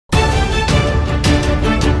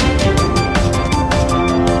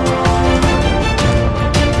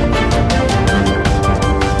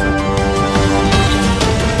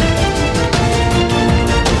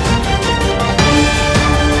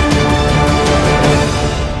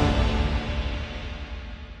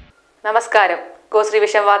നമസ്കാരം.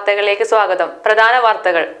 ഗോസ്രീവിഷൻ വാർത്തകളിലേക്ക് സ്വാഗതം. പ്രധാന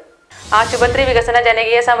വാർത്തകൾ. ആശുപത്രി വികസന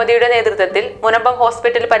ജനകീയ സമിതിയുടെ നേതൃത്വത്തിൽ മുനമ്പം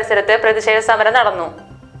ഹോസ്പിറ്റൽ പരിസരത്ത് പ്രതിഷേധ സമരം നടന്നു.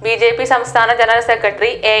 BJP സംസ്ഥാന general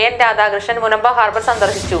secretary AN Radhakrishnan Munambam harbour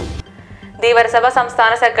സന്ദർശിച്ചു. ധീവരസഭ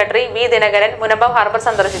സംസ്ഥാന secretary V Dinakaran Munambam harbour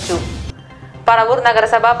സന്ദർശിച്ചു. പറവൂർ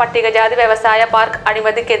നഗരസഭ പട്ടികജാതി വ്യവസായ പാർക്ക്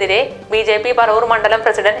അഴിമതിക്കെതിരെ BJP പറവൂർ മണ്ഡലം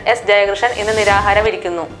പ്രസിഡന്റ് S ജയകൃഷ്ണൻ ഇന്ന് നിരാഹാരം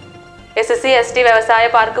ഇരിക്കുന്നു. SC/ST വ്യവസായ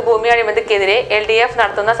പാർക്ക് ഭൂമി അഴിമതിക്കെതിരെ LDF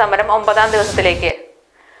നടത്തുന്ന സമരം 9ാം ദിവസത്തിലേക്ക്.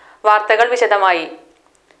 വാർത്തകൾ വിശദമായി.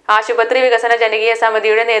 ആശുപത്രി വികസന ജനകീയ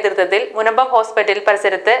സമിതിയുടെ നേതൃത്വത്തിൽ മുനമ്പം ഹോസ്പിറ്റൽ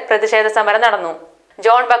പരിസരത്ത് പ്രതിഷേധ സമരം നടന്നു.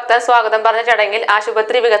 ജോൺ ഭക്തൻ സ്വാഗതം പറഞ്ഞ ചടങ്ങിൽ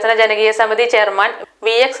ആശുപത്രി വികസന ജനകീയ സമിതി ചെയർമാൻ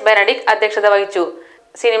VX ബെനഡിക് അധ്യക്ഷത വഹിച്ചു.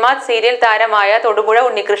 സിനിമാ സീരിയൽ താരമായ തൊടുപുഴ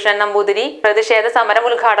ഉണ്ണികൃഷ്ണൻ നമ്പൂതിരി പ്രതിഷേധ സമരം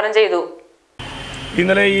ഉദ്ഘാടനം ചെയ്തു.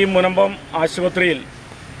 ഇന്നലെ ഈ മുനമ്പം ആശുപത്രിയിൽ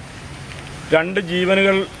 2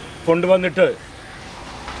 ജീവനുകൾ കൊണ്ടുവന്നിട്ട്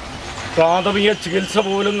പ്രാഥമിക ചികിത്സ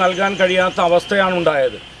പോലും നൽകാൻ കഴിയാത്ത അവസ്ഥയാണ്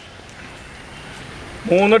ഉണ്ടായത്.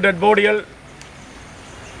 3 ഡെഡ് ബോഡികൾ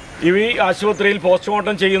ഈ ആശുപത്രിയിൽ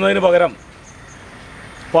പോസ്റ്റ്മോർട്ടം ചെയ്യുന്നതിന് പകരം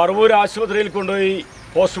പറവൂർ ആശുപത്രിയിൽ കൊണ്ടുപോയി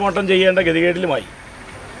പോസ്റ്റ്മോർട്ടം ചെയ്യേണ്ട ഗതികേടിലുമായി.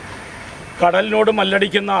 കടലിനോട്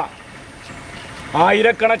മല്ലടിക്കുന്ന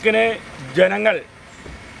ആയിരക്കണക്കിന് ജനങ്ങൾ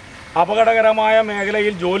അപകടകരമായ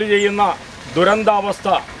മേഖലയിൽ ജോലി ചെയ്യുന്ന ദുരന്താവസ്ഥ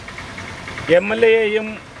MLAയെയും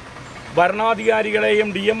ഭരണാധികാരികളെയും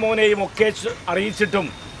DMOനെയും ഒക്കെ അറിയിച്ചിട്ടും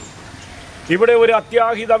ഇവിടെ ഒരു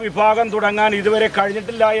അത്യാഹിത വിഭാഗം തുടങ്ങാൻ ഇതുവരെ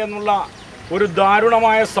കഴിഞ്ഞിട്ടില്ല എന്നുള്ള ഒരു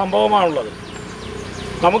ദാരുണമായ സംഭവമാണുള്ളത്.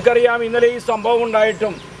 നമുക്കറിയാം, ഇന്നലെ ഈ സംഭവം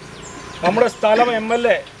ഉണ്ടായിട്ടും നമ്മുടെ സ്ഥലം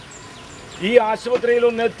MLA ഈ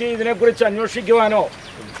ആശുപത്രിയിലൊന്നെത്തി ഇതിനെക്കുറിച്ച് അന്വേഷിക്കുവാനോ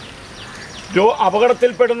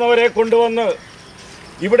അപകടത്തിൽപ്പെടുന്നവരെ കൊണ്ടുവന്ന്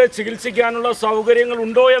ഇവിടെ ചികിത്സിക്കാനുള്ള സൗകര്യങ്ങൾ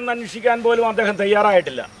ഉണ്ടോ എന്ന് അന്വേഷിക്കാൻ പോലും അദ്ദേഹം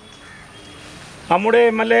തയ്യാറായിട്ടില്ല. നമ്മുടെ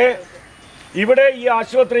MLA ഇവിടെ ഈ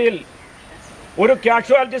ആശുപത്രിയിൽ ഒരു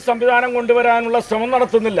കാഷ്വാലിറ്റി സംവിധാനം കൊണ്ടുവരാനുള്ള ശ്രമം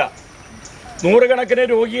നടത്തുന്നില്ല. 100 കണക്കിന്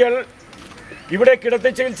രോഗികൾ ഇവിടെ കിടത്തി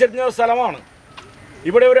ചികിത്സിക്കുന്ന സ്ഥലമാണ്.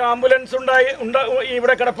 ഇവിടെ ഒരു ആംബുലൻസ്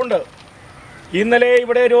ഇവിടെ കിടപ്പുണ്ട്. ഇന്നലെ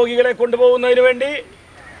ഇവിടെ രോഗികളെ കൊണ്ടുപോകുന്നതിന് വേണ്ടി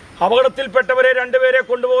അപകടത്തിൽപ്പെട്ടവരെ 2 പേരെ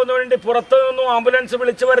കൊണ്ടുപോകുന്നതിന് വേണ്ടി പുറത്തു നിന്നും ആംബുലൻസ്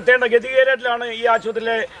വിളിച്ചു വരുത്തേണ്ട ഗതികേടിലാണ് ഈ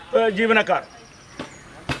ആശുപത്രിയിലെ ജീവനക്കാർ.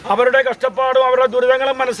 അവരുടെ കഷ്ടപ്പാടും അവരുടെ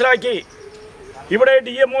ദുരിതങ്ങളും മനസ്സിലാക്കി ഇവിടെ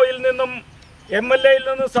DMOയിൽ നിന്നും MLAയിൽ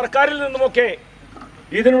നിന്നും സർക്കാരിൽ നിന്നുമൊക്കെ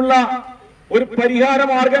ഇതിനുള്ള ഒരു പരിഹാര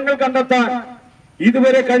മാർഗങ്ങൾ കണ്ടെത്താൻ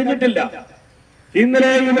ഇതുവരെ കഴിഞ്ഞിട്ടില്ല.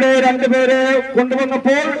 ഇന്നലെ ഇവിടെ 2 പേരെ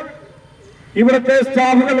കൊണ്ടുവന്നപ്പോൾ ഇവിടുത്തെ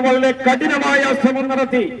സ്റ്റാഫുകൾ വളരെ കഠിനമായ ശ്രമം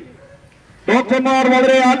നടത്തി. ഡോക്ടർമാർ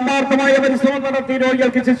വളരെ ആത്മാർത്ഥമായ പരിശ്രമം നടത്തി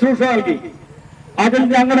രോഗികൾക്ക് ശുശ്രൂഷ നൽകി. അതിൽ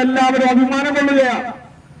ഞങ്ങളെല്ലാവരും അഭിമാനം കൊള്ളുകയാണ്.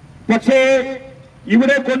 പക്ഷേ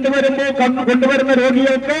ഇവിടെ കൊണ്ടുവരുന്ന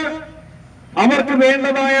രോഗികൾക്ക് അവർക്ക്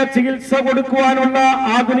വേണ്ടതായ ചികിത്സ കൊടുക്കുവാനുള്ള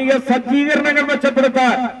ആധുനിക സജ്ജീകരണങ്ങൾ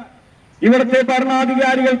മെച്ചപ്പെടുത്താൻ ഇവിടുത്തെ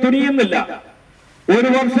ഭരണാധികാരികൾ തുനിയുന്നില്ല. ഒരു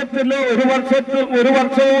വർഷവും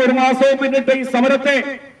 1 മാസവും പിന്നിട്ട് ഈ സമരത്തെ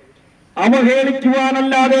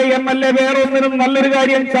അവഹേളിക്കുവാനല്ലാതെ MLA വേറൊന്നിനും നല്ലൊരു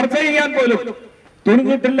കാര്യം ചർച്ച ചെയ്യാൻ പോലും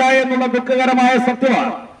തുനിഞ്ഞിട്ടില്ല എന്നുള്ള ദുഃഖകരമായ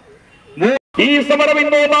സത്യമാണ്. ഈ സമരം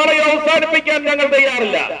ഇന്നോ നാളെയോ അവസാനിപ്പിക്കാൻ ഞങ്ങൾ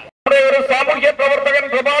തയ്യാറില്ല. ഒരു സാമൂഹ്യ പ്രവർത്തകൻ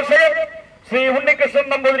പ്രഭാഷകൻ ശ്രീ ഉണ്ണികൃഷ്ണൻ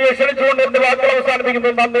നമ്പൂതിരിയെ ക്ഷണിച്ചുകൊണ്ട് എന്റെ വാക്കുകൾ അവസാനിപ്പിക്കുന്നു.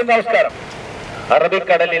 നന്ദി, നമസ്കാരം.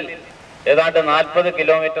 അറബിക്കടലിൽ ഏതാണ്ട് 40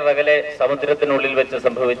 കിലോമീറ്റർ അകലെ സമുദ്രത്തിനുള്ളിൽ വെച്ച്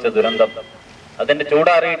സംഭവിച്ച ദുരന്തം അതിന്റെ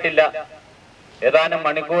ചൂടാറിയിട്ടില്ല. ഏതാനും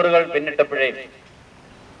മണിക്കൂറുകൾ പിന്നിട്ടപ്പോഴേ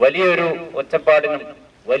വലിയൊരു ഒച്ചപ്പാടിനും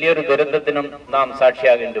വലിയൊരു ദുരന്തത്തിനും നാം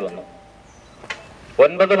സാക്ഷിയാകേണ്ടി വന്നു.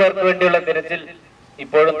 9 പേർക്ക് വേണ്ടിയുള്ള തിരച്ചിൽ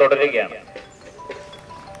ഇപ്പോഴും തുടരുകയാണ്.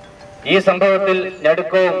 ഈ സംഭവത്തിൽ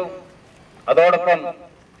ഞടുക്കവും അതോടൊപ്പം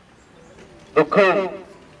ദുഃഖവും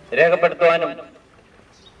രേഖപ്പെടുത്തുവാനും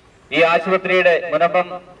ഈ ആശുപത്രിയുടെ മുനമ്പം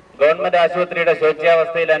ഗവൺമെന്റ് ആശുപത്രിയുടെ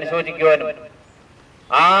ശോച്യാവസ്ഥയിൽ അനുശോചിക്കുവാനും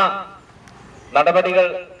ആ നടപടികൾ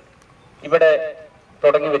ഇവിടെ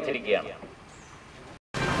തുടങ്ങി വച്ചിരിക്കുകയാണ്.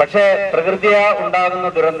 പക്ഷേ പ്രകൃതിയാ ഉണ്ടാകുന്ന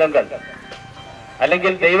ദുരന്തങ്ങൾ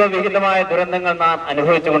അല്ലെങ്കിൽ ദൈവവിഹിതമായ ദുരന്തങ്ങൾ നാം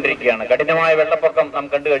അനുഭവിച്ചുകൊണ്ടിരിക്കുകയാണ്. കഠിനമായ വെള്ളപ്പൊക്കം നാം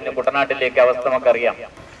കണ്ടു കഴിഞ്ഞു. കുട്ടനാട്ടിലേക്ക് അവസ്ഥ നമുക്കറിയാം.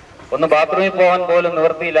 ഒന്ന് ബാത്റൂമിൽ പോകാൻ പോലും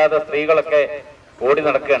നിവൃത്തിയില്ലാതെ സ്ത്രീകളൊക്കെ ഓടി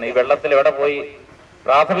നടക്കുകയാണ്. ഈ വെള്ളത്തിൽ എവിടെ പോയി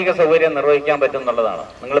പ്രാഥമിക സൗകര്യം നിർവഹിക്കാൻ പറ്റും എന്നുള്ളതാണ്.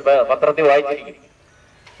 നിങ്ങൾ പത്രത്തിൽ വായിച്ചിരിക്കും.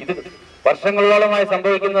 ഇത് വർഷങ്ങളോളമായി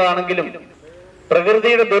സംഭവിക്കുന്നതാണെങ്കിലും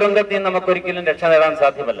പ്രകൃതിയുടെ ദുരന്തത്തിൽ നമുക്കൊരിക്കലും രക്ഷ നേടാൻ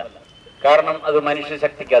സാധ്യമല്ല. കാരണം അത്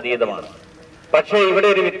മനുഷ്യശക്തിക്ക് അതീതമാണ്. പക്ഷേ ഇവിടെ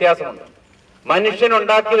ഒരു വ്യത്യാസമുണ്ട്.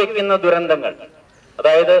 മനുഷ്യനുണ്ടാക്കി വെക്കുന്ന ദുരന്തങ്ങൾ,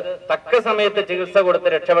 അതായത് തക്ക സമയത്ത് ചികിത്സ കൊടുത്ത്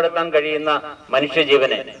രക്ഷപ്പെടുത്താൻ കഴിയുന്ന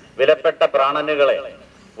മനുഷ്യജീവനെ, വിലപ്പെട്ട പ്രാണനുകളെ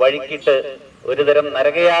വഴിക്കിട്ട് ഒരുതരം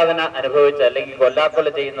നരകയാതന അനുഭവിച്ച് അല്ലെങ്കിൽ കൊല്ലാക്കൊല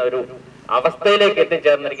ചെയ്യുന്ന ഒരു അവസ്ഥയിലേക്ക്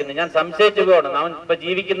എത്തിച്ചേർന്നിരിക്കുന്നു. ഞാൻ സംശയിച്ചു പോകണം. നാം ഇപ്പൊ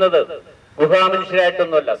ജീവിക്കുന്നത്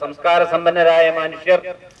ഗുഹാമനുഷ്യരായിട്ടൊന്നുമല്ല. സംസ്കാര സമ്പന്നരായ മനുഷ്യർ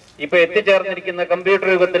ഇപ്പൊ എത്തിച്ചേർന്നിരിക്കുന്ന കമ്പ്യൂട്ടർ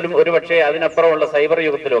യുഗത്തിലും ഒരുപക്ഷെ അതിനപ്പുറമുള്ള സൈബർ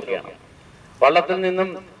യുഗത്തിലുമൊക്കെയാണ്. വള്ളത്തിൽ നിന്നും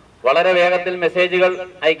വളരെ വേഗത്തിൽ മെസ്സേജുകൾ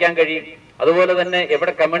അയക്കാൻ കഴിയും. അതുപോലെ തന്നെ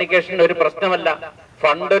ഇവിടെ കമ്മ്യൂണിക്കേഷൻ ഒരു പ്രശ്നമല്ല,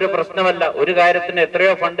 ഫണ്ട് ഒരു പ്രശ്നമല്ല. ഒരു കാര്യത്തിന്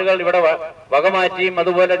എത്രയോ ഫണ്ടുകൾ ഇവിടെ വകമാറ്റിയും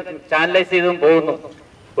അതുപോലെ ചാനലൈസ് ചെയ്തും പോകുന്നു.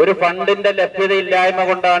 ഒരു ഫണ്ടിന്റെ ലഭ്യതയില്ലായ്മ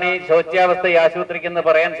കൊണ്ടാണ് ഈ ശോച്യാവസ്ഥ ഈ ആശുപത്രിക്കെന്ന്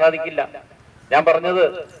പറയാൻ സാധിക്കില്ല. ഞാൻ പറഞ്ഞത്,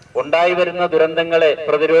 ഉണ്ടായി വരുന്ന ദുരന്തങ്ങളെ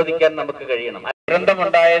പ്രതിരോധിക്കാൻ നമുക്ക് കഴിയണം.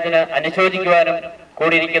 ദുരന്തമുണ്ടായതിന് അനുശോചിക്കുവാനും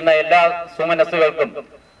കൂടിയിരിക്കുന്ന എല്ലാ സുമനസ്സുകൾക്കും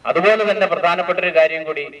അതുപോലെ തന്നെ പ്രധാനപ്പെട്ട ഒരു കാര്യം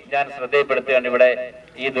കൂടി ഞാൻ ശ്രദ്ധയിൽപ്പെടുത്തുകയാണ്. ഇവിടെ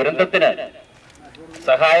ഈ ദുരന്തത്തിന്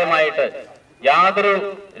സഹായമായിട്ട് യാതൊരു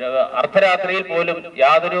അർദ്ധരാത്രിയിൽ പോലും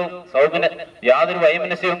യാതൊരു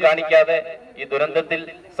വൈമനസ്യവും കാണിക്കാതെ ഈ ദുരന്തത്തിൽ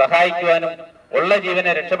സഹായിക്കുവാനും ഉള്ള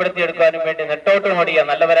ജീവനെ രക്ഷപ്പെടുത്തിയെടുക്കാനും വേണ്ടി നെട്ടോട്ടമോടിയ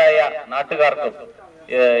നല്ലവരായ നാട്ടുകാർക്കും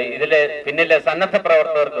ഇതിലെ പിന്നിലെ സന്നദ്ധ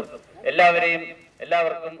പ്രവർത്തകർക്കും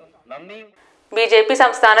എല്ലാവർക്കും നന്ദിയും. ബി.ജെ.പി.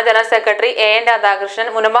 സംസ്ഥാന general secretary N Radhakrishnan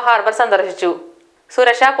മുനമ്പ harbour സന്ദർശിച്ചു.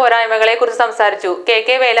 സുരക്ഷാ പോരായ്മകളെ കുറിച്ച് സംസാരിച്ചു.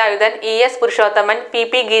 K Velayudhan, E S. Purushothaman,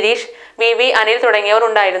 P Girish, V Anil തുടങ്ങിയവർ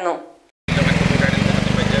ഉണ്ടായിരുന്നു.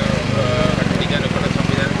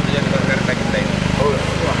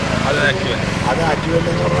 അത്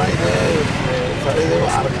ആക്ച്വലെന്ന് പറഞ്ഞാൽ ഇത്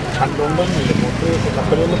കണ്ടുകൊണ്ടൊന്നുമില്ല. ബോട്ട്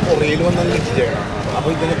കപ്പലൊന്ന് പുറയിൽ വന്നല്ല ചെയ്യണം. അപ്പോൾ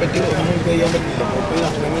ഇതിനെപ്പറ്റി ഒന്നും ചെയ്യാൻ പറ്റില്ല. ബോട്ട്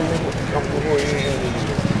അങ്ങനെ പോയി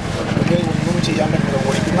നമുക്ക് ഒന്നും ചെയ്യാൻ പറ്റില്ല.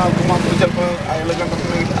 ഓടിക്കുന്ന ആൾക്ക് മാത്രം ചിലപ്പോൾ അയാൾ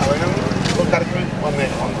കണ്ടെത്തുന്നെങ്കിൽ അവനും കറക്റ്റ്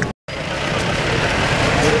വന്നേക്കാം.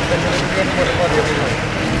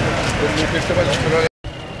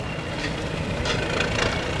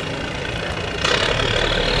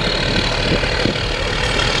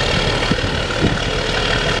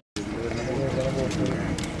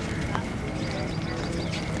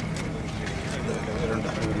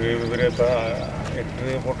 ഇവരിപ്പോൾ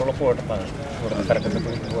 8 ബോട്ടോളം പോയിട്ടാണ് ഇവിടെ കരക്കത്ത്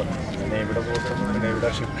പോകുന്നത്. പിന്നെ ഇവിടെ പോയിട്ട് പിന്നെ ഇവിടെ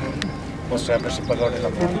ഷിപ്പ് പോസ്റ്റ് ഷിപ്പൊക്കെ അവിടെ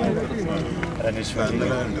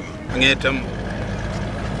അങ്ങേയറ്റം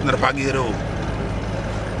നിർഭാഗ്യകരവും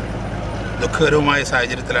ദുഃഖകരവുമായ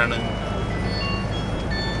സാഹചര്യത്തിലാണ്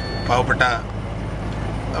പാവപ്പെട്ട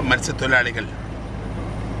മത്സ്യത്തൊഴിലാളികൾ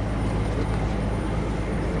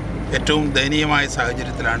ഏറ്റവും ദയനീയമായ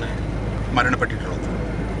സാഹചര്യത്തിലാണ് മരണപ്പെട്ടിട്ടുള്ളത്.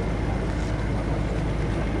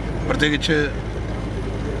 പ്രത്യേകിച്ച്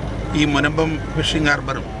ഈ മുനമ്പം ഫിഷിംഗ്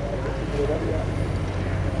ഹാർബറും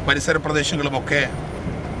പരിസര പ്രദേശങ്ങളുമൊക്കെ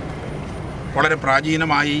വളരെ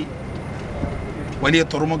പ്രാചീനമായി വലിയ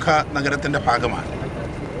തുറമുഖ നഗരത്തിൻ്റെ ഭാഗമാണ്.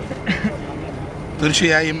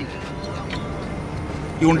 തീർച്ചയായും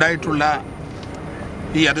ഈ ഉണ്ടായിട്ടുള്ള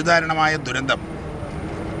ഈ അതിദാരുണമായ ദുരന്തം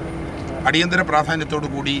അടിയന്തര പ്രാധാന്യത്തോടു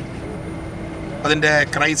കൂടി അതിൻ്റെ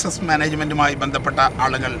ക്രൈസിസ് മാനേജ്മെൻറ്റുമായി ബന്ധപ്പെട്ട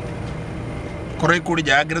ആളുകൾ കുറേ കൂടി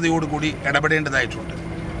ജാഗ്രതയോടുകൂടി ഇടപെടേണ്ടതായിട്ടുണ്ട്.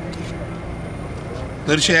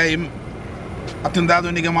 തീർച്ചയായും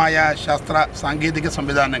അത്യന്താധുനികമായ ശാസ്ത്ര സാങ്കേതിക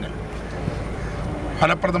സംവിധാനങ്ങൾ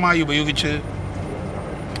ഫലപ്രദമായി ഉപയോഗിച്ച്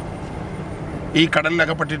ഈ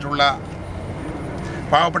കടലിലകപ്പെട്ടിട്ടുള്ള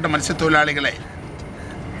പാവപ്പെട്ട മത്സ്യത്തൊഴിലാളികളെ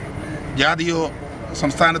ജാതിയോ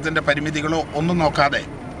സംസ്ഥാനത്തിൻ്റെ പരിമിതികളോ ഒന്നും നോക്കാതെ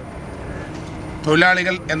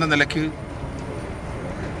തൊഴിലാളികൾ എന്ന നിലയ്ക്ക്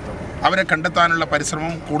അവരെ കണ്ടെത്താനുള്ള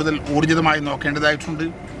പരിശ്രമം കൂടുതൽ ഊർജിതമായി നോക്കേണ്ടതായിട്ടുണ്ട്.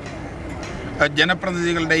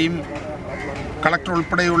 ജനപ്രതിനിധികളുടെയും കളക്ടർ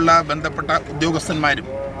ഉൾപ്പെടെയുള്ള ബന്ധപ്പെട്ട ഉദ്യോഗസ്ഥന്മാരും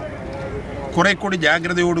കുറേ കൂടി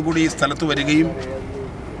ജാഗ്രതയോടുകൂടി സ്ഥലത്ത് വരികയും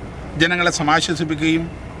ജനങ്ങളെ സമാശ്വസിപ്പിക്കുകയും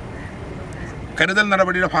കരുതൽ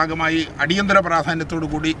നടപടിയുടെ ഭാഗമായി അടിയന്തര പ്രാധാന്യത്തോടു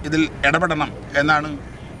കൂടി ഇതിൽ ഇടപെടണം എന്നാണ്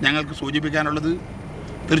ഞങ്ങൾക്ക് സൂചിപ്പിക്കാനുള്ളത്.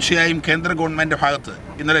 തീർച്ചയായും കേന്ദ്ര ഗവൺമെൻറ് ഭാഗത്ത്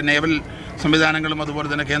ഇന്നലെ നേവൽ സംവിധാനങ്ങളും അതുപോലെ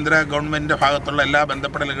തന്നെ കേന്ദ്ര ഗവൺമെൻറ്റിൻ്റെ ഭാഗത്തുള്ള എല്ലാ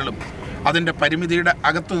ബന്ധപ്പെടലുകളും അതിൻ്റെ പരിമിതിയുടെ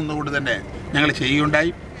അകത്ത് നിന്നുകൊണ്ട് തന്നെ ഞങ്ങൾ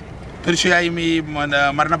ചെയ്യുകയുണ്ടായി. തീർച്ചയായും ഈ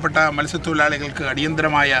മരണപ്പെട്ട മത്സ്യത്തൊഴിലാളികൾക്ക്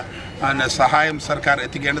അടിയന്തരമായ സഹായം സർക്കാർ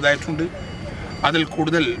എത്തിക്കേണ്ടതായിട്ടുണ്ട്. അതിൽ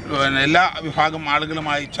കൂടുതൽ എല്ലാ വിഭാഗം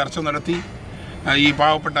ആളുകളുമായി ചർച്ച നടത്തി ഈ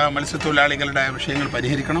പാവപ്പെട്ട മത്സ്യത്തൊഴിലാളികളുടെ വിഷയങ്ങൾ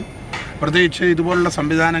പരിഹരിക്കണം. പ്രത്യേകിച്ച് ഇതുപോലുള്ള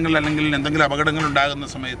സംവിധാനങ്ങൾ അല്ലെങ്കിൽ എന്തെങ്കിലും അപകടങ്ങൾ ഉണ്ടാകുന്ന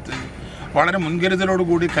സമയത്ത് വളരെ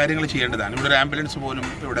മുൻകരുതലോടുകൂടി കാര്യങ്ങൾ ചെയ്യേണ്ടതാണ്. ഇവിടെ ഒരു ആംബുലൻസ് പോലും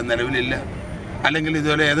ഇവിടെ നിലവിലില്ല. അല്ലെങ്കിൽ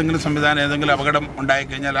ഇതുപോലെ ഏതെങ്കിലും സംവിധാനം ഏതെങ്കിലും അപകടം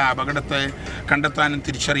ഉണ്ടായിക്കഴിഞ്ഞാൽ ആ അപകടത്തെ കണ്ടെത്താനും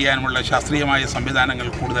തിരിച്ചറിയാനുമുള്ള ശാസ്ത്രീയമായ സംവിധാനങ്ങൾ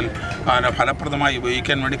കൂടുതൽ ഫലപ്രദമായി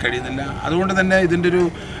ഉപയോഗിക്കാൻ വേണ്ടി കഴിയുന്നില്ല. അതുകൊണ്ട് തന്നെ ഇതിൻ്റെ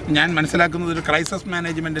ഞാൻ മനസ്സിലാക്കുന്നത് ഒരു ക്രൈസിസ്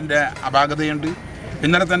മാനേജ്മെൻറ്റിൻ്റെ അപാകതയുണ്ട്.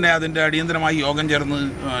 ഇന്നലെ തന്നെ അതിൻ്റെ അടിയന്തരമായി യോഗം ചേർന്ന്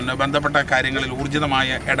ബന്ധപ്പെട്ട കാര്യങ്ങളിൽ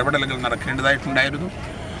ഊർജിതമായ ഇടപെടലുകൾ നടക്കേണ്ടതായിട്ടുണ്ടായിരുന്നു.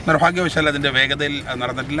 നിർഭാഗ്യവശാൽ അതിൻ്റെ വേഗതയിൽ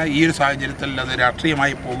നടന്നിട്ടില്ല. ഈ ഒരു സാഹചര്യത്തിൽ അത്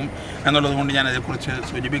രാഷ്ട്രീയമായി പോകും എന്നുള്ളതുകൊണ്ട് ഞാൻ അതേക്കുറിച്ച്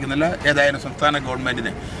സൂചിപ്പിക്കുന്നില്ല. ഏതായാലും സംസ്ഥാന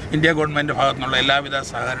ഗവൺമെൻറ്റിന് ഇന്ത്യ ഗവൺമെൻറ് ഭാഗത്തു നിന്നുള്ള എല്ലാവിധ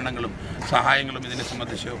സഹകരണങ്ങളും സഹായങ്ങളും ഇതിനെ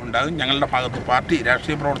സംബന്ധിച്ച് ഉണ്ടാകും. ഞങ്ങളുടെ ഭാഗത്ത് പാർട്ടി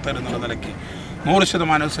രാഷ്ട്രീയ പ്രവർത്തകർ എന്നുള്ള നിലയ്ക്ക്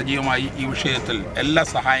 100% സജീവമായി ഈ വിഷയത്തിൽ എല്ലാ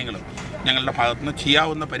സഹായങ്ങളും ഞങ്ങളുടെ ഭാഗത്തുനിന്ന്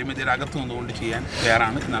ചെയ്യാവുന്ന പരിമിതിയുടെ അകത്തു നിന്നുകൊണ്ട് ചെയ്യാൻ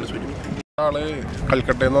തയ്യാറാണ് എന്നാണ് സൂചിപ്പിക്കുന്നത്. ആള്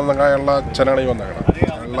കൽക്കട്ടയിൽ നിന്ന് അയാളുടെ അച്ഛനാണ് ഈ വന്നേക്കണം.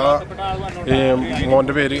 അയാളുടെ ഈ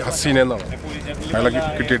മോൻ്റെ പേര് ഹസീന എന്നാണ്. അയാളെ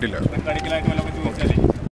കിട്ടിയിട്ടില്ല.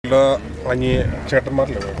 പുള്ളിയുടെ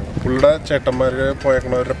ചേട്ടന്മാരില്ലേ, പുള്ളിയുടെ ചേട്ടന്മാർ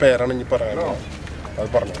പോയേക്കണവരുടെ പേരാണ് ഇനി പറയാനുള്ളത്. അത്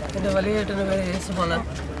പറഞ്ഞു. എൻ്റെ വലിയ ചേട്ടൻ്റെ പേര് യേസുബാലൻ,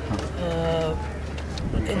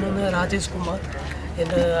 എന്നൊന്ന് രാജേഷ് കുമാർ,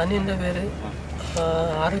 എൻ്റെ അനിയൻ്റെ പേര്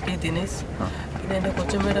RK ദിനേശ്, പിന്നെ എൻ്റെ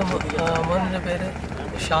കൊച്ചമ്മയുടെ മോനിൻ്റെ പേര്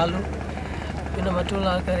ഷാലു, പിന്നെ മറ്റുള്ള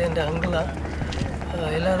ആൾക്കാർ എൻ്റെ അങ്കിളാണ്.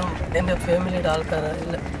 എല്ലാവരും എൻ്റെ ഫാമിലിയുടെ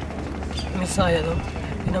ആൾക്കാരാണ്. മിസ്സായതും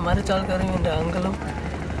പിന്നെ മരിച്ച ആൾക്കാരും എൻ്റെ അങ്കിളും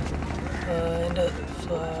എൻ്റെ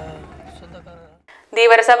സ്വന്തക്കാരാണ്.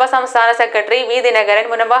 ധീവരസഭ സംസ്ഥാന സെക്രട്ടറി വി ദിനകരൻ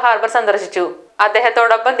മുനമ്പ ഹാർബർ സന്ദർശിച്ചു.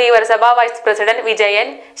 അദ്ദേഹത്തോടൊപ്പം ധീവരസഭ വൈസ് പ്രസിഡന്റ് വിജയൻ,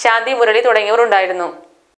 ശാന്തി മുരളി തുടങ്ങിയവർ ഉണ്ടായിരുന്നു.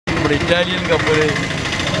 നമ്മുടെ ഇറ്റാലിയൻ കപ്പൽ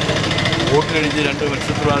വോട്ട് കഴിഞ്ഞ് 2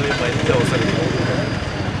 മത്സ്യത്തൊഴിലാളികൾ മരിച്ച അവസരത്തിൽ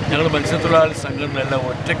ഞങ്ങൾ മത്സ്യത്തൊഴിലാളി സംഘടനയെല്ലാം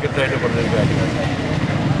ഒറ്റക്കെട്ടായിട്ട് പറഞ്ഞൊരു കാര്യമാണ്,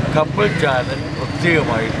 കപ്പൽ ചാനൽ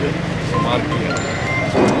പ്രത്യേകമായിട്ട് മാർക്ക് ചെയ്യണം.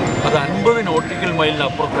 അത് 50 നോട്ടിക്കൽ മൈലിന്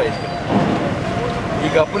അപ്പുറത്തായിരിക്കും. ഈ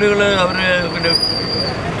കപ്പലുകൾ അവർ പിന്നെ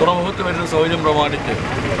തുറമുഖത്ത് വരുന്ന സൗകര്യം പ്രമാണിച്ച്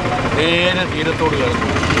നേരെ തീരത്തോട് കടന്നു.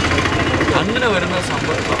 അങ്ങനെ വരുന്ന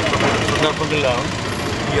സന്ദർഭങ്ങളിലാണ്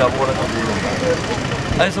ഈ അപകടങ്ങൾ കൂടുതലുണ്ടാകുന്നത്.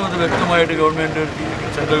 അതേസമയത്ത് വ്യക്തമായിട്ട്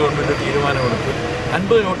സെൻട്രൽ ഗവൺമെൻറ് തീരുമാനമെടുത്ത്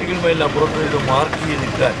 50 നോട്ടിക്കൽ മൈലിന് അപ്പുറത്ത് ഇത് മാർക്ക്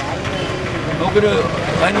ചെയ്തിട്ടാൽ നമുക്കൊരു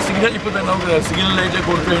അതിന് സിഗ്നൽ ഇപ്പോൾ തന്നെ നമുക്ക് സിഗ്നൽ ലൈറ്റ്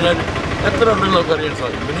കൊടുത്തു കഴിഞ്ഞാൽ എത്ര ഉണ്ടെന്ന് നമുക്ക് അറിയാൻ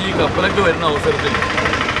സാധിക്കും. പിന്നെ ഈ കപ്പലൊക്കെ വരുന്ന അവസരത്തിൽ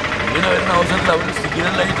അവർ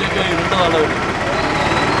സിഗ്നൽ ലൈറ്റൊക്കെ ഇടേണ്ടതാണ്.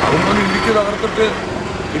 അവരൊന്നും ഇടിച്ചു തകർത്തിട്ട്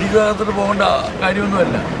പോകേണ്ട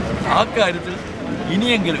കാര്യമൊന്നുമല്ല. ആ കാര്യത്തിൽ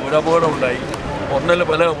ഇനിയെങ്കിലും ഒരു അപകടമുണ്ടായി, ഒന്നല്ല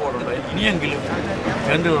പല അപകടമുണ്ടായി, ഇനിയെങ്കിലും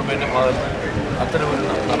കേന്ദ്ര ഗവൺമെൻറ്റിൻ്റെ ഭാഗത്ത് അത്തരമൊരു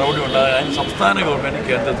നടപടി ഉണ്ടാകാൻ അതിന് സംസ്ഥാന ഗവൺമെൻറ്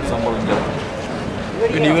കേന്ദ്രത്തിൽ സമ്മർദ്ദം ചെലുത്തും.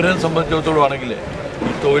 പിന്നെ ഇവരെ സംബന്ധിച്ചിടത്തോളം ആണെങ്കിൽ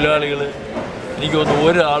ഈ തൊഴിലാളികൾ എനിക്ക് തോന്നുന്നു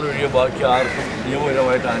ഒരാളൊഴികെ ബാക്കി ആർക്കും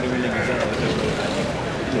നിയമപരമായിട്ട് ആനുകൂല്യം കിട്ടാൻ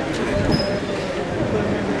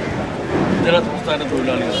ഇതര സംസ്ഥാന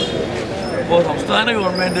തൊഴിലാളികളാണ്. അപ്പോൾ സംസ്ഥാന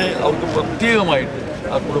ഗവൺമെൻറ് അവർക്ക് പ്രത്യേകമായിട്ട്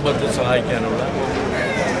ആ കുടുംബത്തെ സഹായിക്കാനുള്ള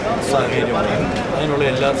സാഹചര്യമാണ്, അതിനുള്ള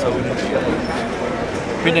എല്ലാ സൗകര്യവും ചെയ്യാൻ.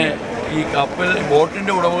 പിന്നെ ഈ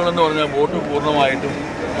ബോട്ടിൻ്റെ ഉടമകളെന്ന് പറഞ്ഞാൽ ബോട്ട് പൂർണ്ണമായിട്ടും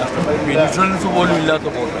ഇൻഷുറൻസ് പോലും ഇല്ലാത്ത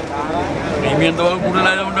ബോട്ടാണ്. പ്രീമിയം തുക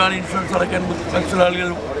കൂടുതലായതുകൊണ്ടാണ് ഇൻഷുറൻസ് അടയ്ക്കാൻ മത്സ്യത്തൊഴിലാളികൾ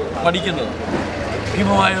പഠിക്കുന്നത്.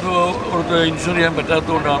 ഭീമമായ തുക ഇൻഷുർ ചെയ്യാൻ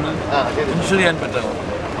പറ്റാത്തതുകൊണ്ടാണ് ഇൻഷുർ ചെയ്യാൻ പറ്റാത്തത്.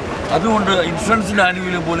 അതുകൊണ്ട് ഇൻഷുറൻസിൻ്റെ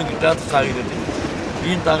ആനുകൂല്യം പോലും കിട്ടാത്ത സാഹചര്യത്തിൽ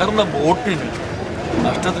ഈ തകർന്ന ബോട്ടിന്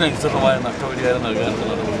നഷ്ടത്തിനനുസൃതമായ നഷ്ടപരിഹാരം നൽകാനുള്ള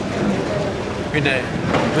നടപടി. പിന്നെ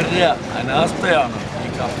ഇവരുടെ അനാസ്ഥയാണ് ഈ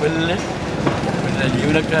കപ്പലിൽ, പിന്നെ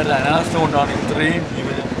ജീവനക്കാരുടെ അനാസ്ഥ കൊണ്ടാണ് ഇത്രയും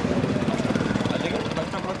ജീവനം അല്ലെങ്കിൽ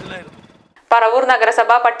നഷ്ടപ്പെടത്തില്ലായിരുന്നു. പറവൂർ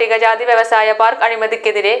നഗരസഭ പട്ടികജാതി വ്യവസായ പാർക്ക്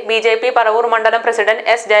അഴിമതിക്കെതിരെ BJP പറവൂർ മണ്ഡലം പ്രസിഡന്റ്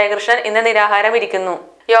S ജയകൃഷ്ണൻ ഇന്ന് നിരാഹാരം ഇരിക്കുന്നു.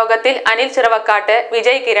 യോഗത്തിൽ അനിൽ ചിറവക്കാട്ട്,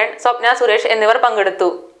 വിജയ് കിരൺ, സ്വപ്ന സുരേഷ് എന്നിവർ പങ്കെടുത്തു.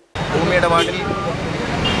 ഭൂമിയിടപാടിൽ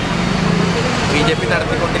BJP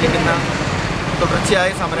നടത്തിക്കൊണ്ടിരിക്കുന്ന തുടർച്ചയായ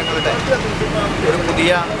സമരങ്ങളുടെ ഒരു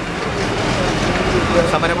പുതിയ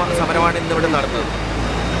സമരമാണ് ഇന്നിവിടെ നടന്നത്.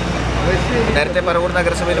 നേരത്തെ പറവൂർ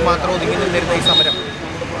നഗരസഭയിൽ മാത്രം ഒതുങ്ങി നിന്നിരുന്ന ഈ സമരം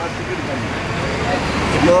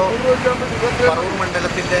ഇപ്പോൾ പറവൂർ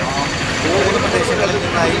മണ്ഡലത്തിൻ്റെ 3 പ്രദേശങ്ങളിൽ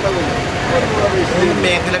നിന്നായി 3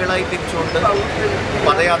 മേഖലകളായി തിരിച്ചുകൊണ്ട്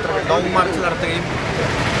പദയാത്രകൾ, ലോങ് മാർച്ച് നടത്തുകയും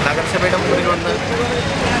നഗരസഭയുടെ മുന്നിൽ വന്ന്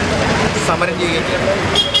സമരം ചെയ്യുകയും ചെയ്തു.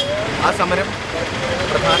 ആ സമരം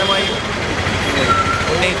പ്രധാനമായും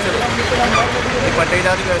ഉന്നയിച്ചത് ഈ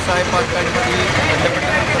പട്ടികജാതി വ്യവസായ പാർക്ക് അഴിമതിയിൽ ബന്ധപ്പെട്ട്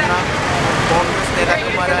നിൽക്കുന്ന കോൺഗ്രസ്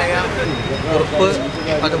നേതാക്കന്മാരായ ഉറപ്പ്,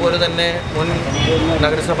 അതുപോലെ തന്നെ മുൻ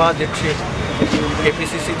നഗരസഭാ അധ്യക്ഷയും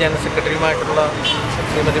KPCC general സെക്രട്ടറിയുമായിട്ടുള്ള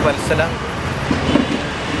Shrimati Vatsala,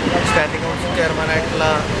 standing council ചെയർമാനായിട്ടുള്ള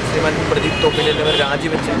ശ്രീമാൻ പ്രദീപ് തോപ്പിൽ എന്നിവർ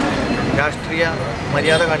രാജിവെച്ച് രാഷ്ട്രീയ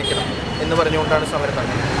മര്യാദ കാണിക്കണം എന്ന് പറഞ്ഞുകൊണ്ടാണ് സമരം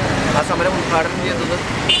നടന്നത്. ആ സമരം ഉദ്ഘാടനം ചെയ്തത്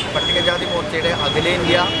പട്ടികജാതി മോർച്ചയുടെ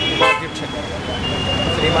അഖിലേന്ത്യാ ഉപാധ്യക്ഷൻ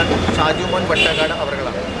ശ്രീമാൻ ഷാജുമോൻ വട്ടകാട്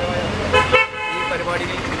അവർകളാണ്. ഈ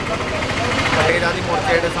പരിപാടിയിൽ പട്ടികജാതി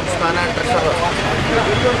മോർച്ചയുടെ സംസ്ഥാന ട്രഷറർ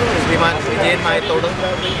ശ്രീമാൻ വിജയൻ നായത്തോട്,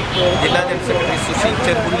 ജില്ലാ ജനറൽ സെക്രട്ടറി സുശീൽ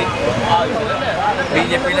ചെറുപുള്ളി,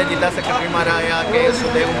 BJPയുടെ ജില്ലാ സെക്രട്ടറിമാരായ KS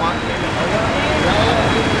ഉദയകുമാർ,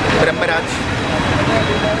 ബ്രഹ്മരാജ്,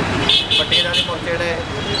 പട്ടികജാതി മോർച്ചയുടെ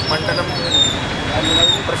മണ്ഡലം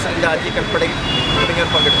പ്രസിഡന്റ് രാജി കൽപ്പടയിൽ തുടങ്ങിയവർ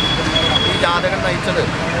പങ്കെടുത്തു. ഈ ജാഥകൾ നയിച്ചത്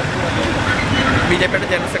BJPയുടെ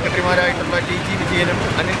ജനറൽ സെക്രട്ടറിമാരായിട്ടുള്ള TG വിജയനും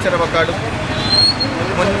അനിൽ ചിറവക്കാടും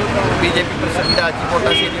മുൻ BJP പ്രസിഡന്റ് രാജി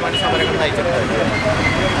കോട്ടാശ്ശേരിയുമാണ് സമരങ്ങൾ നയിച്ചത്.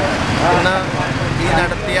 ഇന്ന് ഈ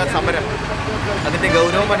നടത്തിയ സമരം അതിൻ്റെ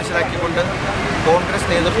ഗൗരവം മനസ്സിലാക്കിക്കൊണ്ട് കോൺഗ്രസ്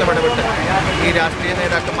നേതൃത്വം ഇടപെട്ട് ഈ രാഷ്ട്രീയ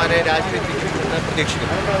നേതാക്കന്മാരെ രാജിവെപ്പിക്കുമെന്ന്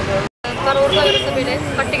പ്രതീക്ഷിക്കുന്നു. പറവൂർ നഗരസഭയിലെ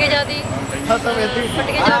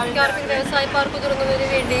പട്ടികജാതിക്കാർക്ക് വ്യവസായ പാർക്ക് തുറന്നതിന്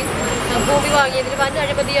വേണ്ടി ഭൂമി വാങ്ങിയതിൽ വൻ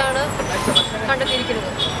അഴിമതിയാണ് കണ്ടെത്തിയിരിക്കുന്നത്.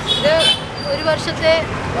 ഇത് ഒരു വർഷം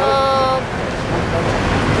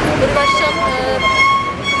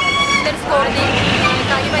വിജിലൻസ് കോടതി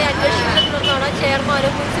കാര്യമായി അന്വേഷണത്തെ തുടർന്നാണ്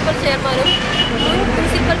ചെയർമാനും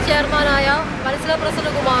മുനിസിപ്പൽ ചെയർമാനായ മത്സര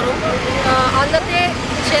പ്രസന്നകുമാറും അന്നത്തെ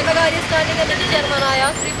ക്ഷേമകാര്യ സ്റ്റാൻഡിംഗ് കമ്മിറ്റി ചെയർമാനായ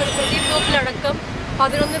ശ്രീ പ്രദീപ് തോപ്പിലടക്കം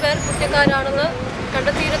 11 പേർ കുറ്റക്കാരാണെന്ന്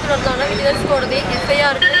കണ്ടെത്തിയതിനെ തുടർന്നാണ് വിജിലൻസ് കോടതി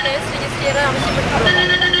FIR-ന് കേസ് രജിസ്റ്റർ ചെയ്യാൻ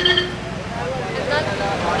ആവശ്യപ്പെട്ടിട്ടുള്ളത്. എന്നാൽ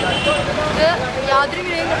ഇത് യാതൊരു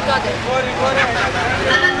വിലയും കൊടുക്കാതെ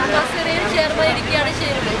കസേരയിൽ ചെയർമാൻ ഇരിക്കുകയാണ്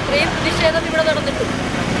ചെയ്യുന്നത്. ഇത്രയും പ്രതിഷേധം ഇവിടെ നടന്നിട്ടുണ്ട്.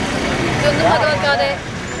 ഇതൊന്നും വകവെക്കാതെ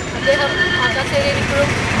അദ്ദേഹം ആ കസേരയിൽ ഇപ്പോഴും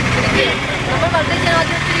ഇരിക്കുകയാണ്. നമ്മൾ വളരെ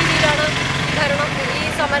ജനാധിപത്യ രീതിയിലാണ് ഈ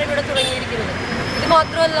സമരം ഇവിടെ തുടങ്ങിയിരിക്കുന്നത്. ഇത്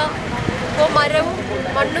മാത്രമല്ല, ഇപ്പോൾ മരവും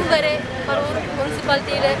മണ്ണും വരെ പറവൂർ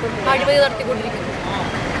മുനിസിപ്പാലിറ്റിയിൽ അഴിമതി നടത്തിക്കൊണ്ടിരിക്കുന്നു.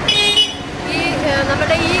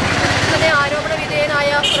 നമ്മുടെ ഈ തന്നെ ആരോപണ വിധേയനായ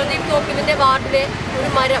പ്രദീപ് തോപ്പിലിൻ്റെ വാർഡിലെ ഒരു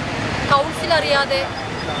മരം കൗൺസിൽ അറിയാതെ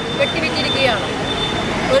വെട്ടിവിറ്റിരിക്കുകയാണ്.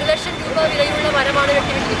 1 ലക്ഷം രൂപ വിലയുള്ള മരമാണ്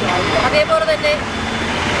വെട്ടിവിറ്റിരിക്കുന്നത്. അതേപോലെ തന്നെ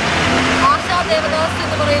ആശാ ദേവദാസ്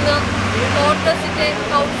എന്ന് പറയുന്ന കോൺഗ്രസിൻ്റെ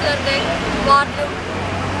കൗൺസിലറുടെ വാർഡിലും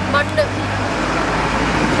മണ്ണ്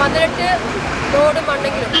 18 ലോഡ്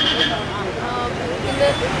മണ്ണെങ്കിലും ഇന്ന്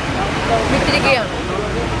വിറ്റിരിക്കുകയാണ്.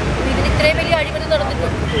 ഇതിന് ഇത്രയും വലിയ അഴിമതി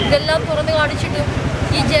നടന്നിട്ടും ഇതെല്ലാം തുറന്നു കാണിച്ചിട്ടും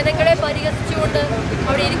ഈ ജനങ്ങളെ പരിഹസിച്ചുകൊണ്ട്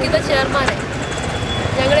അവിടെ ഇരിക്കുന്ന ചെയർമാനെ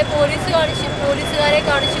ഞങ്ങളെ പോലീസുകാരെ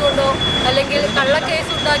കാണിച്ചുകൊണ്ടോ അല്ലെങ്കിൽ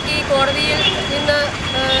കള്ളക്കേസ് ഉണ്ടാക്കി കോടതിയിൽ നിന്ന്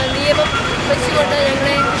നിയമം വെച്ചുകൊണ്ട്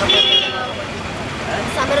ഞങ്ങളെ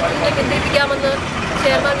സമരത്തിൽ നിന്ന് പിന്തിരിപ്പിക്കാമെന്ന്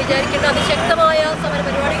ചെയർമാൻ വിചാരിക്കേണ്ട അതിശക്തമായ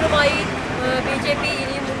സമരപരിപാടികളുമായി BJP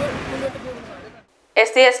ഇനിയും മുന്നോട്ട് പോകുന്നതാണ്.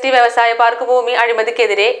 SC/ST വ്യവസായ പാർക്ക് ഭൂമി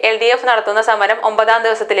അഴിമതിക്കെതിരെ LDF നടത്തുന്ന സമരം 9ാം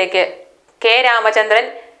ദിവസത്തിലേക്ക്. K. രാമചന്ദ്രൻ,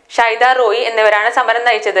 ഷൈദ റോയി എന്നിവരാണ് സമരം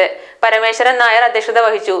നയിച്ചത്. പരമേശ്വരൻ നായർ അധ്യക്ഷത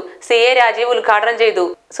വഹിച്ചു. CA രാജീവ് ഉദ്ഘാടനം ചെയ്തു.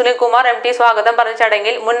 സുനിൽകുമാർ MT സ്വാഗതം പറഞ്ഞ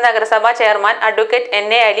ചടങ്ങിൽ മുൻ നഗരസഭാ chairman advocate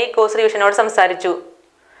NA Ali goes വിഷനോട് സംസാരിച്ചു.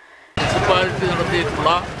 മുനിസിപ്പാലിറ്റി നടത്തിയിട്ടുള്ള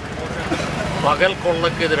പകൽ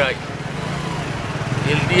കൊള്ളക്കെതിരായി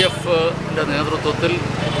LDF-ന്റെ നേതൃത്വത്തിൽ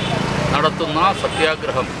നടത്തുന്ന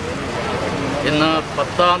സത്യാഗ്രഹം ഇന്ന്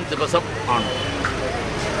 10ാം ദിവസം ആണ്.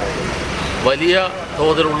 വലിയ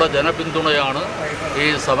തോതിലുള്ള ജനപിന്തുണയാണ് ഈ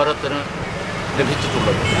സമരത്തിന്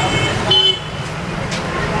ലഭിച്ചിട്ടുള്ളത്.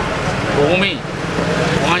 ഭൂമി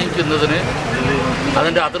വാങ്ങിക്കുന്നതിന്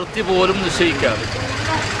അതിൻ്റെ അതിർത്തി പോലും നിശ്ചയിക്കാതെ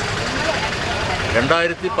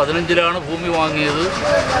 2015-ലാണ് ഭൂമി വാങ്ങിയത്.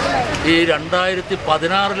 ഈ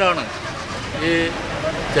 2016-ലാണ് ഈ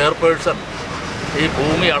ചെയർപേഴ്സൺ ഈ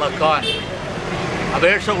ഭൂമി അളക്കാൻ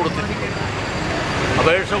അപേക്ഷ കൊടുത്തിട്ടുണ്ട്.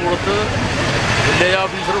 അപേക്ഷ കൊടുത്ത് വില്ലേജ്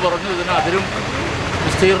ഓഫീസർ പറഞ്ഞു ഇതിന് അതിരും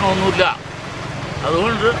വിസ്തീർണമൊന്നുമില്ല,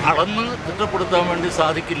 അതുകൊണ്ട് അളന്ന് തിട്ടപ്പെടുത്താൻ വേണ്ടി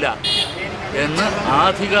സാധിക്കില്ല എന്ന്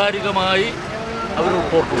ആധികാരികമായി അവർ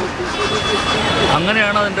റിപ്പോർട്ട് കൊടുത്തു.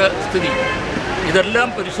 അങ്ങനെയാണ് അതിൻ്റെ സ്ഥിതി. ഇതെല്ലാം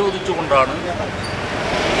പരിശോധിച്ചുകൊണ്ടാണ്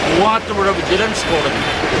മൂവാറ്റുപുഴ വിജിലൻസ് കോടതി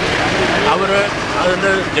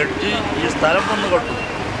അതിൻ്റെ ജഡ്ജി ഈ സ്ഥലം വന്ന് കണ്ടു.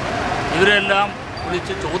 ഇവരെല്ലാം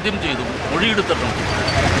വിളിച്ച് ചോദ്യം ചെയ്തു, മൊഴിയെടുത്തിട്ടുണ്ട്.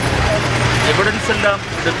 എവിഡൻസ് എല്ലാം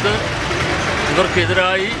എടുത്ത്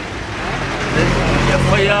ഇവർക്കെതിരായി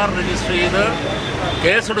FIR രജിസ്റ്റർ ചെയ്ത്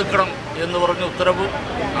കേസെടുക്കണം എന്ന് പറഞ്ഞ് ഉത്തരവ്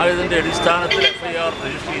ആയതിൻ്റെ അടിസ്ഥാനത്തിൽ FIR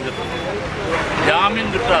രജിസ്റ്റർ ചെയ്തിട്ടുണ്ട്. ജാമ്യം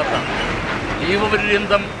കിട്ടാത്ത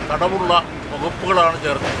ജീവപര്യന്തം തടവുള്ള വകുപ്പുകളാണ്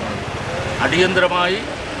ചേർത്തിട്ടുള്ളത്. അടിയന്തരമായി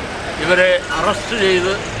ഇവരെ അറസ്റ്റ്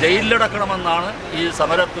ചെയ്ത് ജയിലിലടക്കണമെന്നാണ് ഈ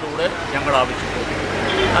സമരത്തിലൂടെ ഞങ്ങൾ ആവശ്യപ്പെടുന്നത്.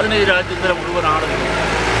 അതിന് ഈ രാജ്യത്തിലെ മുഴുവൻ ആളുകളും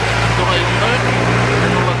പിന്തുണയുണ്ട്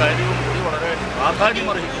എന്നുള്ള കാര്യവും കൂടി വളരെ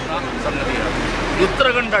പ്രാധാന്യമർഹിക്കുന്ന സംഗതിയാണ്. ഇത്ര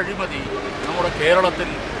കണ്ട അഴിമതി നമ്മുടെ കേരളത്തിൽ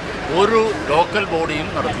ഒരു ലോക്കൽ ബോഡിയും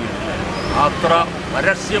നടത്തിയിട്ടില്ല. അത്ര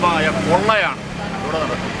പരസ്യമായ കൊള്ളയാണ് ഇവിടെ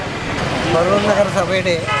നടക്കുന്നത്. പറവൂർ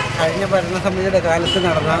നഗരസഭയുടെ കഴിഞ്ഞ ഭരണസമിതിയുടെ കാലത്ത്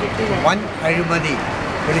നടന്ന വൻ അഴിമതി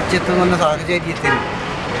വെളിച്ചെത്തുന്ന സാഹചര്യത്തിൽ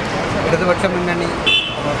ഇടതുപക്ഷ മുന്നണി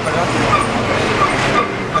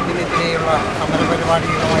അതിനെതിരെയുള്ള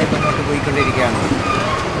സമരപരിപാടികളുമായി മുന്നോട്ട് പോയിക്കൊണ്ടിരിക്കുകയാണ്.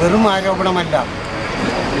 വെറും ആരോപണമല്ല,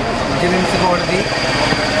 വിജിലൻസ് കോടതി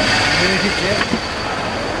അന്വേഷിച്ച്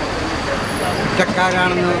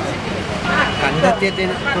കുറ്റക്കാരാണെന്ന്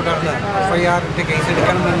കണ്ടെത്തിയതിനെ തുടർന്ന് FIR-ന്റെ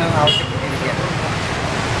കേസെടുക്കണമെന്ന് ആവശ്യപ്പെട്ടിരിക്കുകയാണ്.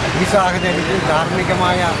 ഈ സാഹചര്യത്തിൽ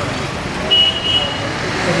ധാർമ്മികമായ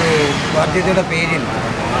ഒരു ബാധ്യതയുടെ പേരിൽ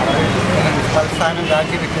തൽസ്ഥാനം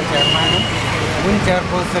രാജിവെച്ച ചെയർമാനും മുൻ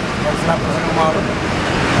ചെയർപേഴ്സൺ മത്സര പ്രസന്നകുമാറും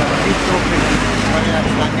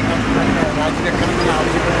രാജിവെക്കണമെന്ന്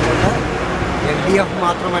ആവശ്യപ്പെട്ടുകൊണ്ട് LDF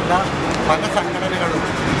മാത്രമല്ല പല സംഘടനകളും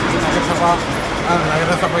നഗരസഭ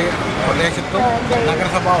നഗരസഭ പ്രദേശത്തും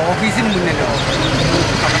നഗരസഭാ ഓഫീസിന് മുന്നിലും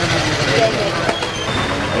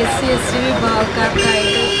SC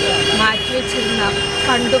വിഭാഗക്കാർക്കായിട്ട് മാറ്റിവെച്ചിരുന്ന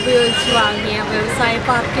ഫണ്ട് ഉപയോഗിച്ച് വാങ്ങിയ വ്യവസായ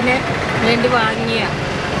പാർക്കിന് വേണ്ടി വാങ്ങിയ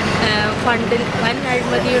ഫണ്ടിൽ വൻ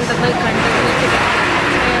അഴിമതിയുണ്ടെന്ന് കണ്ടതിനെ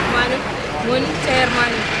ചെയർമാനും മുൻ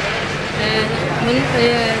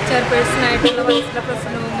ചെയർപേഴ്സണായിട്ടുള്ള വത്സല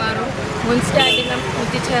പ്രസന്നകുമാറും മുൻ സ്റ്റാൻഡിംഗ്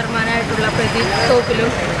കമ്മിറ്റി ചെയർമാനായിട്ടുള്ള പ്രദീപ്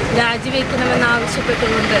തോപ്പിലും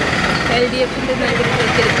രാജിവെക്കണമെന്നാവശ്യപ്പെട്ടുകൊണ്ട് LDFിൻ്റെ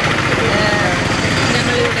നേതൃത്വത്തിൽ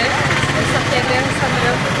ഞങ്ങളിവിടെ സത്യാഗ്രഹ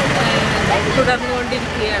സമരം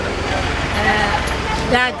തുടർന്നുകൊണ്ടിരിക്കുകയാണ്.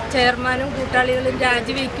 ചെയർമാനും കൂട്ടാളികളും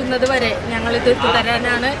രാജിവെക്കുന്നത് വരെ ഞങ്ങളിത്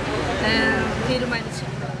തുടരാനാണ്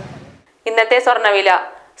തീരുമാനിച്ചിട്ടുള്ളത്. ഇന്നത്തെ സ്വർണ്ണവില: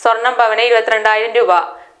 സ്വർണം പവന് 22,000 രൂപ,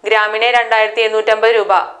 ഗ്രാമിന് 2,750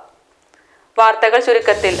 രൂപ. വാർത്തകൾ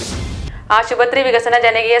ചുരുക്കത്തിൽ. ആശുപത്രി വികസന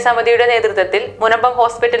ജനകീയ സമിതിയുടെ നേതൃത്വത്തിൽ മുനമ്പം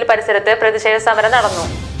ഹോസ്പിറ്റൽ പരിസരത്ത് പ്രതിഷേധ സമരം നടന്നു.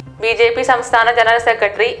 BJP സംസ്ഥാന general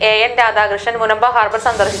secretary AN Radhakrishnan Munambam harbour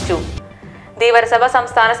സന്ദർശിച്ചു. ധീവരസഭ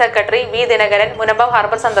സംസ്ഥാന secretary V Dinakaran Munambam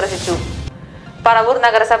harbour സന്ദർശിച്ചു. പറവൂർ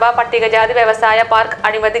നഗരസഭ പട്ടികജാതി വ്യവസായ പാർക്ക്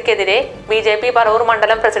അഴിമതിക്കെതിരെ BJP പറവൂർ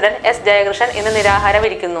മണ്ഡലം പ്രസിഡന്റ് S ജയകൃഷ്ണൻ ഇന്ന്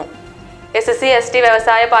നിരാഹാരമിരിക്കുന്നു. SC/ST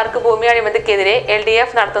വ്യവസായ പാർക്ക് ഭൂമി അഴിമതിക്കെതിരെ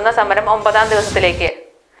LDF നടത്തുന്ന സമരം 9ാം ദിവസത്തിലേക്ക്.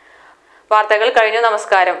 വാർത്തകൾ കഴിഞ്ഞു.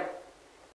 നമസ്കാരം.